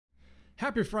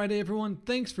Happy Friday, everyone.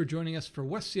 Thanks for joining us for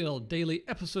West Seattle Daily,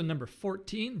 episode number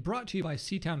 14, brought to you by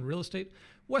Seatown Real Estate,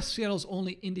 West Seattle's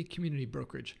only indie community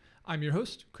brokerage. I'm your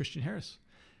host, Christian Harris.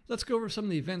 Let's go over some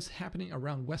of the events happening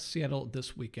around West Seattle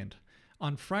this weekend.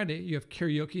 On Friday, you have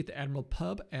karaoke at the Admiral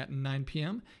Pub at 9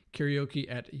 p.m.,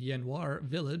 karaoke at Yen Wor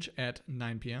Village at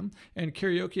 9 p.m., and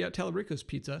karaoke at Talarico's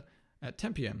Pizza at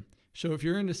 10 p.m. So if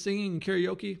you're into singing and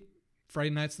karaoke, Friday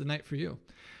night's the night for you.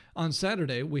 On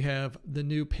Saturday, we have the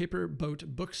new Paper Boat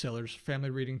Booksellers family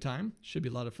reading time. Should be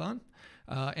a lot of fun.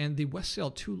 And the West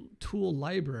Seattle Tool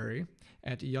Library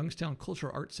at Youngstown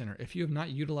Cultural Arts Center. If you have not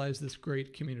utilized this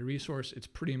great community resource, it's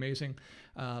pretty amazing.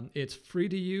 It's free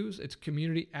to use. It's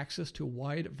community access to a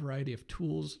wide variety of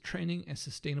tools, training, and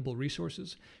sustainable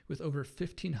resources with over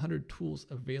 1,500 tools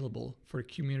available for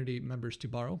community members to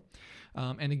borrow.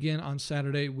 And again, on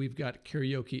Saturday, we've got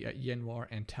karaoke at Yen Wor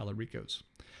and Talarico's.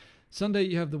 Sunday,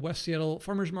 you have the West Seattle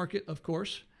Farmers Market, of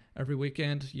course, every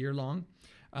weekend, year long.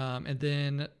 And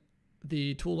then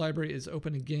the Tool Library is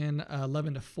open again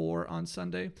 11 to 4 on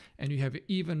Sunday. And you have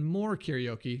even more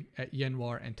karaoke at Yen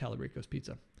Wor and Talarico's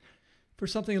Pizza. For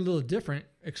something a little different,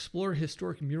 explore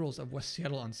historic murals of West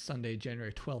Seattle on Sunday,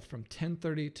 January 12th from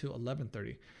 10:30 to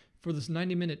 11:30. For this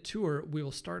 90-minute tour, we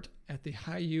will start at the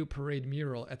High U Parade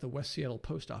mural at the West Seattle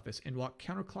Post Office and walk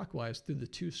counterclockwise through the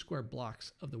 2 square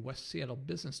blocks of the West Seattle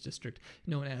Business District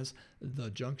known as The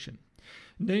Junction.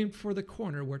 Named for the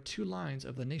corner where 2 lines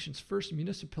of the nation's first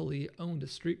municipally-owned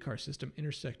streetcar system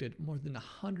intersected more than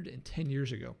 110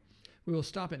 years ago. We will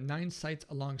stop at 9 sites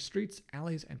along streets,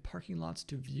 alleys, and parking lots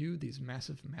to view these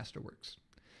massive masterworks.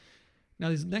 Now,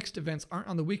 these next events aren't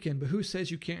on the weekend, but who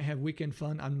says you can't have weekend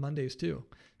fun on Mondays too?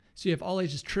 So you have all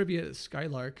ages trivia at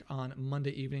Skylark on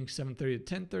Monday evening, 7:30 to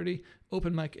 10:30,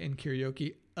 open mic and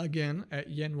karaoke again at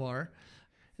Yen Wor,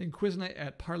 then quiz night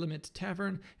at Parliament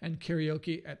Tavern, and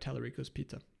karaoke at Talarico's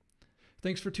Pizza.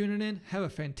 Thanks for tuning in. Have a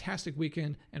fantastic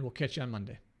weekend, and we'll catch you on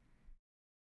Monday.